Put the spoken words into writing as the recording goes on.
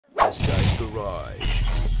Garage.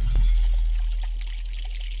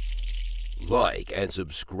 Like and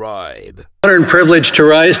subscribe. Honor and privilege to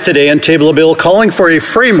rise today and table a bill calling for a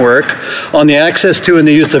framework on the access to and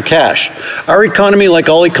the use of cash. Our economy, like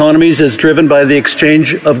all economies, is driven by the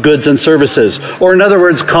exchange of goods and services, or in other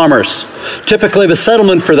words, commerce. Typically, the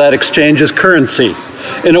settlement for that exchange is currency.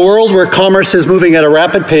 In a world where commerce is moving at a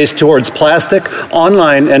rapid pace towards plastic,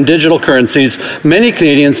 online, and digital currencies, many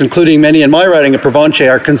Canadians, including many in my riding of Provencher,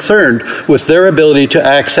 are concerned with their ability to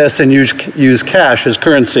access and use cash as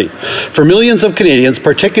currency. For millions of Canadians,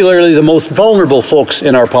 particularly the most vulnerable folks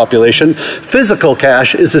in our population, physical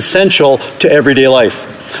cash is essential to everyday life.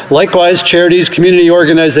 Likewise, charities, community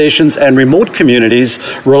organizations, and remote communities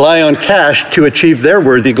rely on cash to achieve their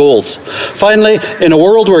worthy goals. Finally, in a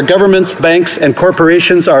world where governments, banks, and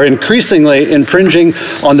corporations are increasingly infringing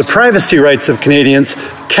on the privacy rights of Canadians,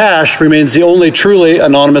 cash remains the only truly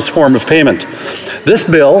anonymous form of payment. This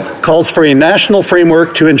bill calls for a national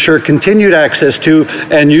framework to ensure continued access to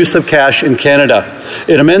and use of cash in Canada.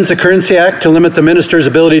 It amends the Currency Act to limit the minister's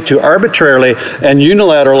ability to arbitrarily and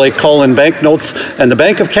unilaterally call in banknotes, and the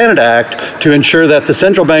Bank of Canada Act to ensure that the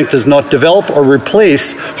central bank does not develop or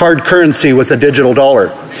replace hard currency with a digital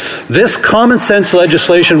dollar. This common sense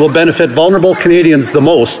legislation will benefit vulnerable Canadians the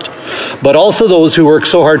most, but also those who work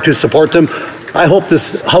so hard to support them. I hope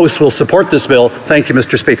this House will support this bill. Thank you,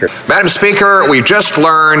 Mr. Speaker. Madam Speaker, we've just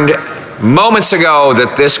learned moments ago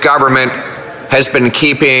that this government has been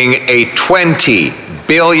keeping a $20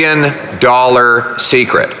 billion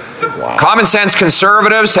secret. Wow. Common sense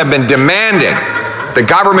conservatives have been demanding the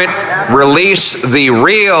government release the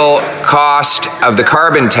real cost of the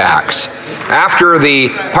carbon tax after the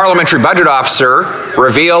parliamentary budget officer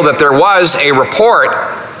revealed that there was a report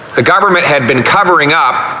the government had been covering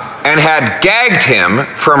up and had gagged him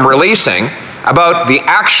from releasing about the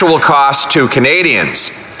actual cost to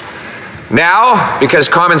Canadians. Now, because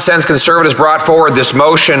common sense conservatives brought forward this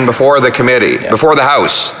motion before the committee, before the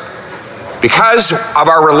House, because of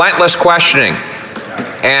our relentless questioning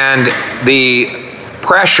and the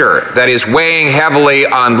pressure that is weighing heavily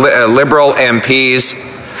on Liberal MPs,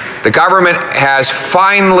 the government has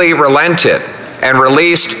finally relented and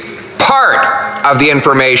released part of the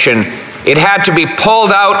information. It had to be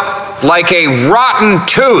pulled out like a rotten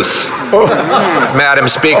tooth, Madam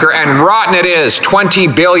Speaker, and rotten it is,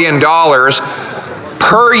 $20 billion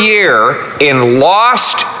per year in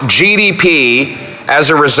lost GDP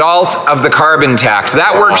as a result of the carbon tax.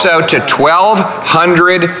 That works out to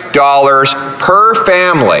 $1,200 per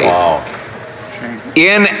family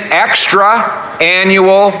in extra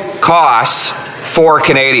annual costs for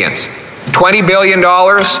Canadians. $20 billion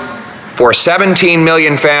for 17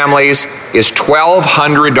 million families is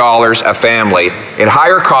 $1,200 a family in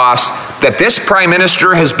higher costs that this Prime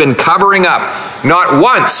Minister has been covering up. Not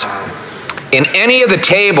once in any of the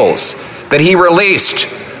tables that he released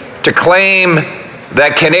to claim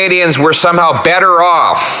that Canadians were somehow better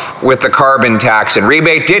off with the carbon tax and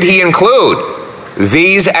rebate did he include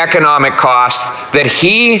these economic costs that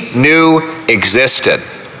he knew existed.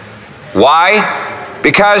 Why?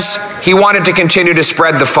 Because he wanted to continue to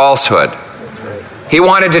spread the falsehood. He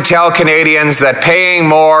wanted to tell Canadians that paying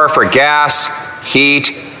more for gas, heat,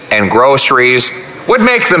 and groceries would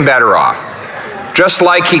make them better off. Just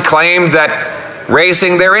like he claimed that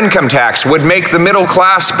raising their income tax would make the middle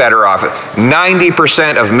class better off.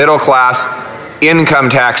 90% of middle class income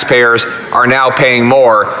taxpayers are now paying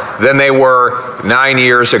more than they were 9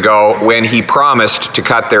 years ago when he promised to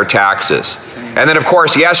cut their taxes. And then, of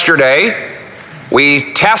course, yesterday,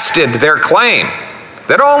 we tested their claim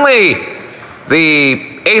that only the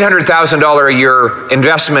 $800,000 a year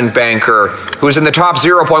investment banker who's in the top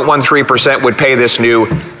 0.13% would pay this new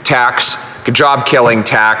tax, job-killing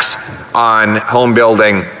tax on home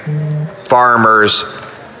building, farmers,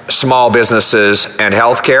 small businesses, and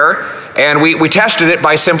healthcare. And we tested it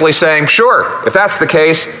by simply saying, sure, if that's the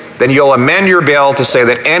case, then you'll amend your bill to say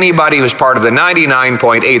that anybody who's part of the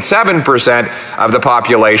 99.87% of the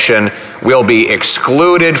population will be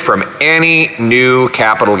excluded from any new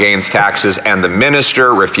capital gains taxes, and the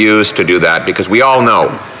minister refused to do that because we all know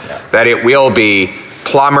that it will be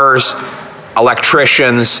plumbers,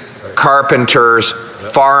 electricians, carpenters,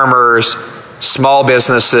 farmers, small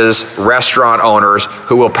businesses, restaurant owners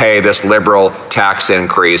who will pay this Liberal tax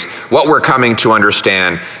increase. What we're coming to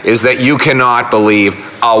understand is that you cannot believe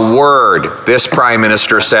a word this Prime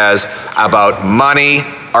Minister says about money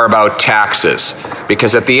or about taxes,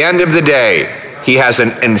 because at the end of the day, he has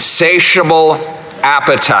an insatiable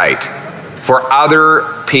appetite for other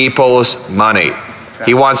people's money.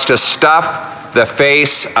 He wants to stuff the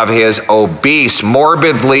face of his obese,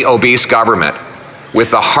 morbidly obese government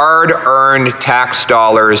with the hard-earned tax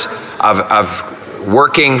dollars of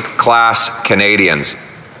working-class Canadians.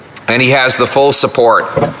 And he has the full support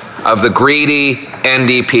of the greedy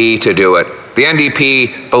NDP to do it. The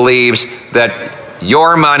NDP believes that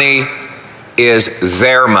your money is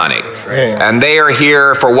their money. And they are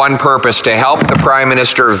here for one purpose, to help the Prime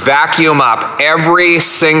Minister vacuum up every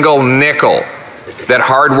single nickel that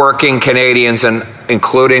hardworking Canadians, and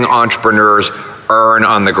including entrepreneurs, earn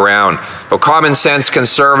on the ground. But common sense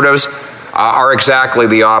Conservatives are exactly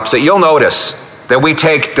the opposite. You'll notice that we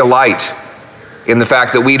take delight in the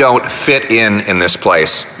fact that we don't fit in this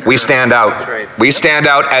place. We stand out. We stand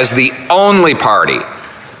out as the only party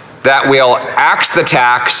that will axe the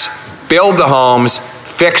tax, build the homes,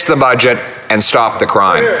 fix the budget, and stop the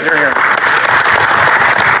crime.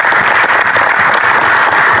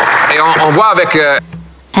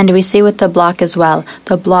 And we see with the Bloc as well.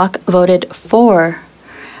 The Bloc voted for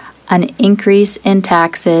an increase in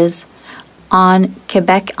taxes on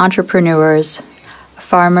Quebec entrepreneurs,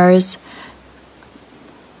 farmers,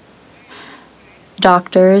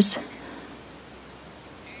 doctors,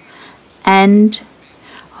 and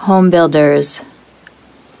home builders.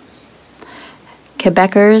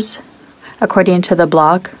 Quebecers, according to the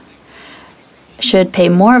Bloc, should pay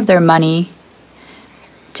more of their money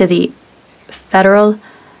to the federal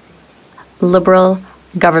Liberal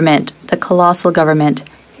government, the colossal government.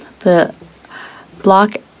 The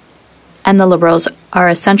Bloc and the Liberals are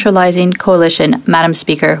a centralizing coalition, Madam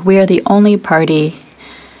Speaker. We are the only party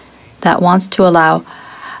that wants to allow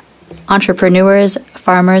entrepreneurs,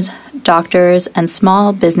 farmers, doctors, and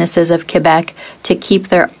small businesses of Quebec to keep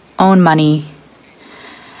their own money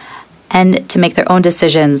and to make their own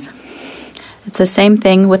decisions. It's the same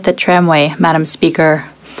thing with the tramway, Madam Speaker,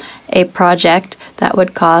 a project that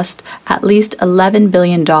would cost at least $11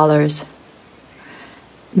 billion.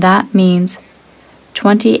 That means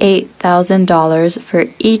 $28,000 for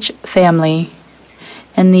each family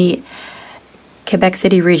in the Quebec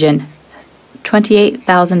City region.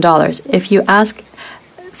 $28,000. If you ask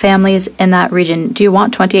families in that region, do you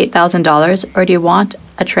want $28,000 or do you want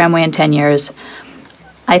a tramway in 10 years?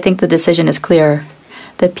 I think the decision is clear.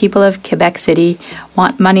 The people of Quebec City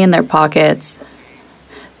want money in their pockets.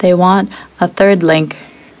 They want a third link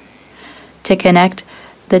to connect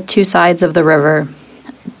the two sides of the river.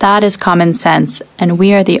 That is common sense, and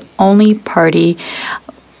we are the only party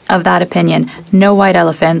of that opinion. No white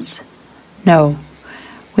elephants. No.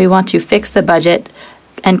 We want to fix the budget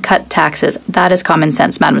and cut taxes. That is common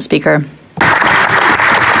sense, Madam Speaker.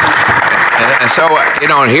 And so,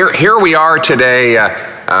 here we are today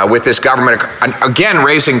with this government, again,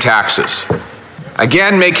 raising taxes.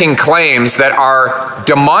 Again, making claims that are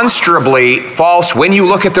demonstrably false when you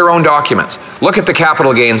look at their own documents. Look at the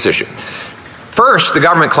capital gains issue. First, the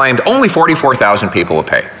government claimed only 44,000 people will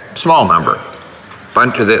pay. Small number.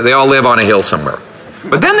 They all live on a hill somewhere.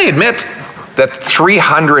 But then they admit that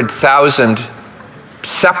 300,000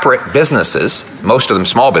 separate businesses, most of them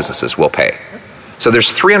small businesses, will pay. So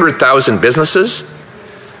there's 300,000 businesses,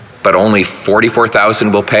 but only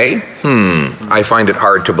 44,000 will pay? I find it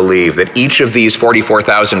hard to believe that each of these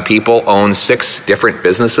 44,000 people owns 6 different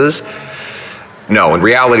businesses. No, in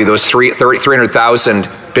reality, those 300,000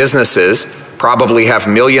 businesses probably have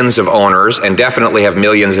millions of owners and definitely have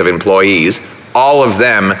millions of employees. All of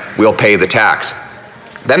them will pay the tax.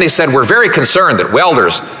 Then they said, we're very concerned that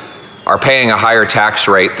welders are paying a higher tax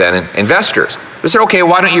rate than investors. They said, okay,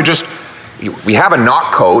 why don't you just, we have a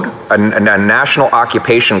NOC code, a National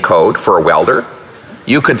Occupation Code for a welder.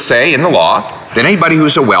 You could say in the law that anybody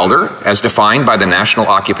who's a welder, as defined by the National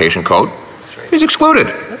Occupation Code, is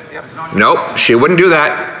excluded. Nope, she wouldn't do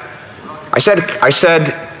that. I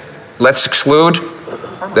said, let's exclude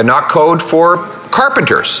the NOC code for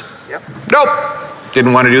carpenters. Nope,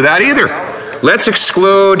 didn't want to do that either. Let's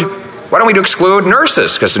exclude, why don't we exclude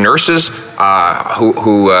nurses? Because nurses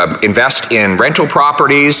who invest in rental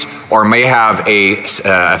properties or may have a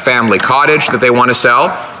family cottage that they want to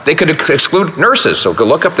sell, they could exclude nurses. So go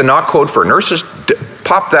look up the NOC code for nurses,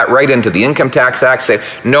 pop that right into the Income Tax Act, say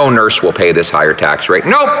no nurse will pay this higher tax rate.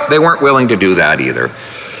 Nope, they weren't willing to do that either.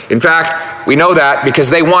 In fact, we know that because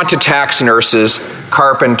they want to tax nurses,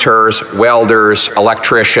 carpenters, welders,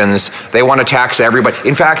 electricians. They want to tax everybody.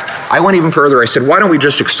 In fact, I went even further. I said, why don't we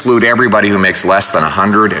just exclude everybody who makes less than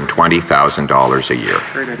 $120,000 a year?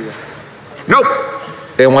 Great idea. Nope.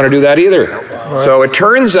 They don't want to do that either. Right. So it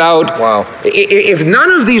turns out, if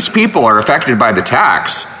none of these people are affected by the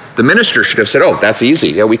tax, the minister should have said, oh, that's easy.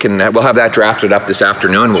 Yeah, we'll have that drafted up this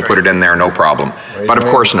afternoon. We'll put it in there, no problem. But of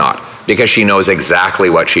course not. because she knows exactly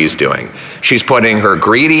what she's doing. She's putting her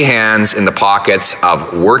greedy hands in the pockets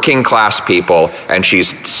of working class people, and she's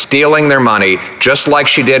stealing their money, just like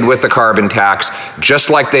she did with the carbon tax, just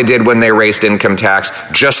like they did when they raised income tax,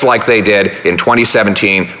 just like they did in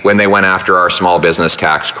 2017 when they went after our small business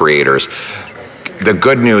tax creators. The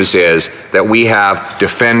good news is that we have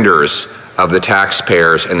defenders of the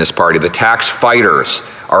taxpayers in this party. The tax fighters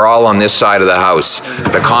are all on this side of the House,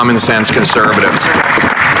 the common sense conservatives.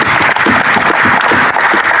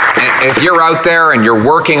 If you're out there and you're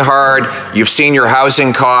working hard, you've seen your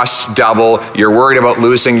housing costs double, you're worried about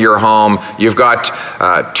losing your home, you've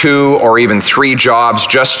got 2 or even 3 jobs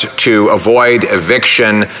just to avoid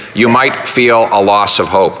eviction, you might feel a loss of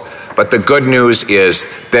hope. But the good news is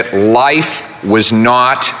that life was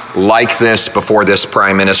not like this before this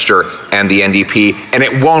Prime Minister and the NDP, and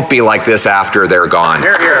it won't be like this after they're gone.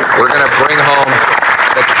 We're going to bring home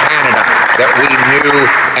the Canada that we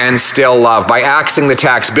knew and still love by axing the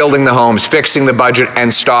tax, building the homes, fixing the budget,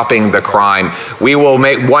 and stopping the crime. We will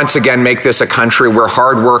once again make this a country where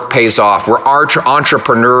hard work pays off, where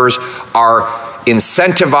entrepreneurs are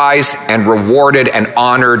incentivized and rewarded and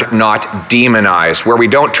honored, not demonized, where we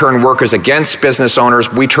don't turn workers against business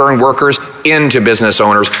owners, we turn workers into business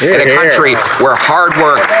owners, in a country where hard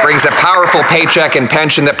work brings a powerful paycheck and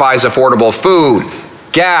pension that buys affordable food,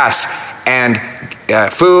 gas, and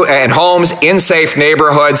food and homes in safe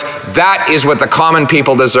neighborhoods. That is what the common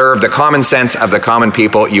people deserve, the common sense of the common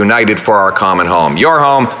people united for our common home. Your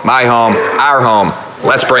home, my home, our home.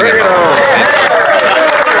 Let's bring it home.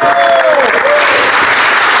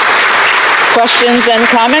 Questions and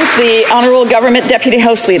comments? The Honourable Government Deputy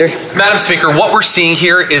House Leader. Madam Speaker, what we're seeing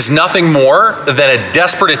here is nothing more than a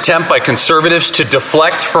desperate attempt by Conservatives to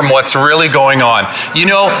deflect from what's really going on. You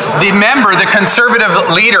know, the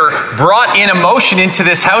Conservative leader brought in a motion into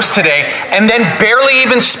this House today and then barely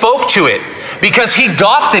even spoke to it, because he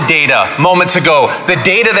got the data moments ago, the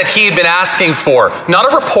data that he had been asking for. Not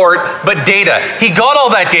a report, but data. He got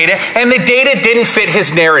all that data, and the data didn't fit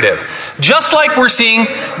his narrative. Just like we're seeing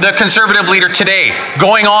the Conservative leader today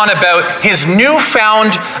going on about his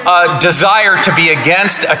newfound desire to be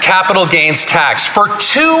against a capital gains tax. For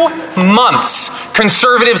 2 months,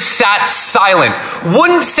 Conservatives sat silent,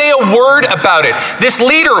 wouldn't say a word about it. This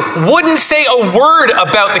leader wouldn't say a word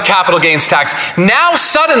about the capital gains tax. Now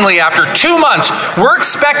suddenly, after 2 months, we're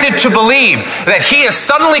expected to believe that he has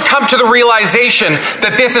suddenly come to the realization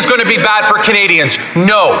that this is going to be bad for Canadians.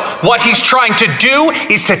 No. What he's trying to do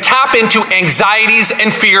is to tap into anxieties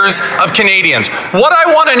and fears of Canadians. What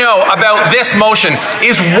I want to know about this motion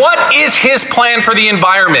is, what is his plan for the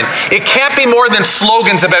environment? It can't be more than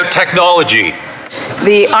slogans about technology.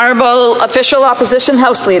 The Honourable Official Opposition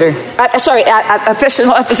House Leader.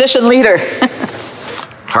 Official Opposition Leader.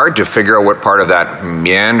 Hard to figure out what part of that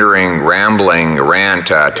meandering, rambling rant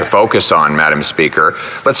to focus on, Madam Speaker.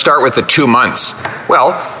 Let's start with the 2 months.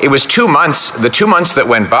 Well, it was 2 months. The 2 months that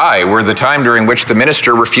went by were the time during which the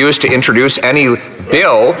minister refused to introduce any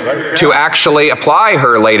bill to actually apply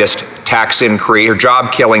her latest tax increase, her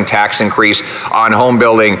job-killing tax increase on home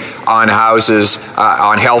building, on houses,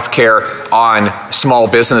 on health care, on small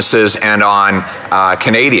businesses, and on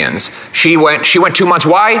Canadians. She went 2 months.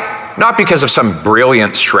 Why? Not because of some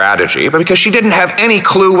brilliant strategy, but because she didn't have any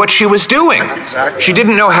clue what she was doing. She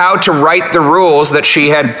didn't know how to write the rules that she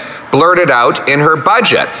had blurted out in her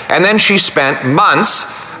budget. And then she spent months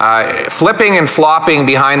flipping and flopping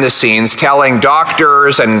behind the scenes, telling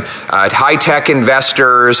doctors and high-tech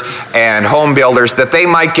investors and home builders that they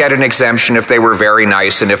might get an exemption if they were very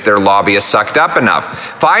nice and if their lobbyists sucked up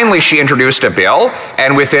enough. Finally, she introduced a bill,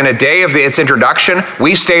 and within a day of its introduction,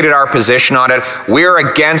 we stated our position on it. We're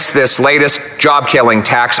against this latest job-killing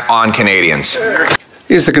tax on Canadians.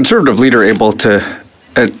 Is the Conservative leader able to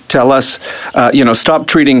tell us, stop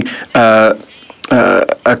treating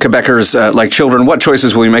Quebecers like children? What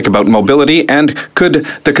choices will you make about mobility? And could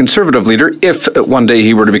the Conservative leader, if one day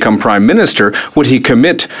he were to become Prime Minister, would he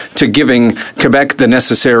commit to giving Quebec the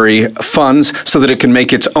necessary funds so that it can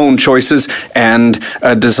make its own choices and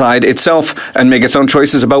decide itself and make its own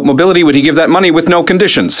choices about mobility? Would he give that money with no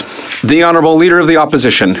conditions? The Honourable Leader of the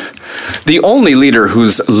Opposition, the only leader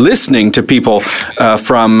who's listening to people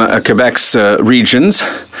from Quebec's regions,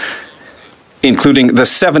 including the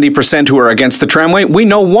 70% who are against the tramway. We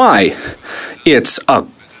know why. It's a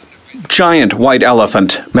giant white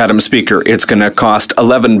elephant, Madam Speaker. It's going to cost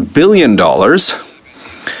 $11 billion.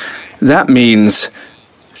 That means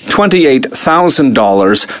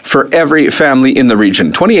 $28,000 for every family in the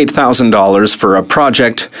region. $28,000 for a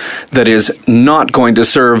project that is not going to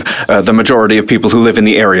serve the majority of people who live in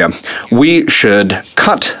the area. We should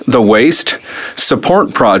cut the waste,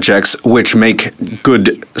 support projects which make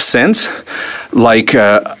good sense, like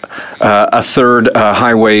a third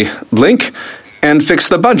highway link, and fix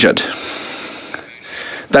the budget.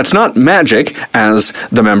 That's not magic, as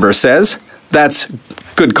the member says. That's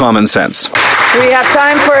good common sense. We have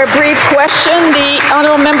time for a brief question. The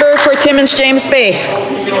honourable member for Timmins James Bay.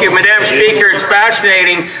 Thank you, Madam Speaker. It's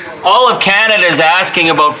fascinating. All of Canada is asking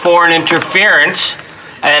about foreign interference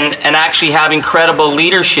and actually having credible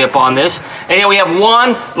leadership on this. And yet we have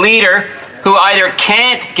one leader who either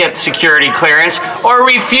can't get security clearance or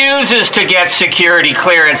refuses to get security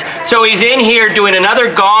clearance. So he's in here doing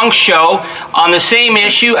another gong show on the same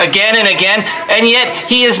issue again and again, and yet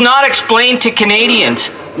he has not explained to Canadians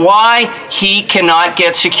why he cannot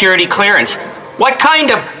get security clearance. What kind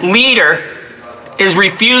of leader is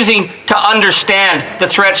refusing to understand the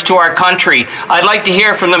threats to our country? I'd like to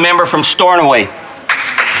hear from the member from Stornoway.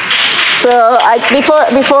 So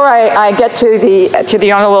before I get to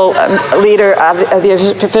the honourable leader of the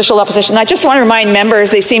official opposition, I just want to remind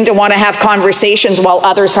members they seem to want to have conversations while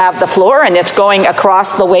others have the floor, and it's going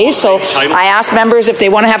across the way. So I ask members if they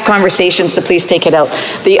want to have conversations to please take it out.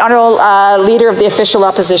 The honourable leader of the official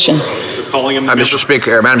opposition. So calling him Mr.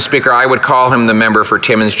 Speaker, Madam Speaker, I would call him the member for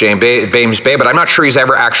Timmins James Bay, but I'm not sure he's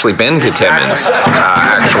ever actually been to Timmins.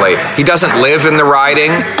 Actually, he doesn't live in the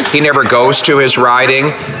riding. He never goes to his riding.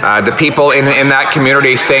 The people in that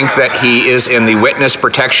community think that he is in the witness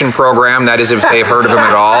protection program. That is, if they've heard of him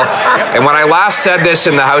at all. And when I last said this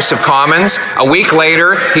in the House of Commons, a week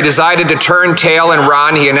later, he decided to turn tail and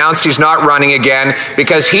run. He announced he's not running again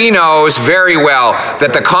because he knows very well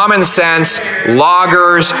that the common sense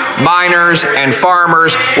loggers, miners, and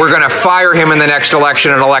farmers were going to fire him in the next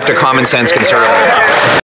election and elect a common sense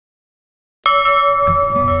conservative.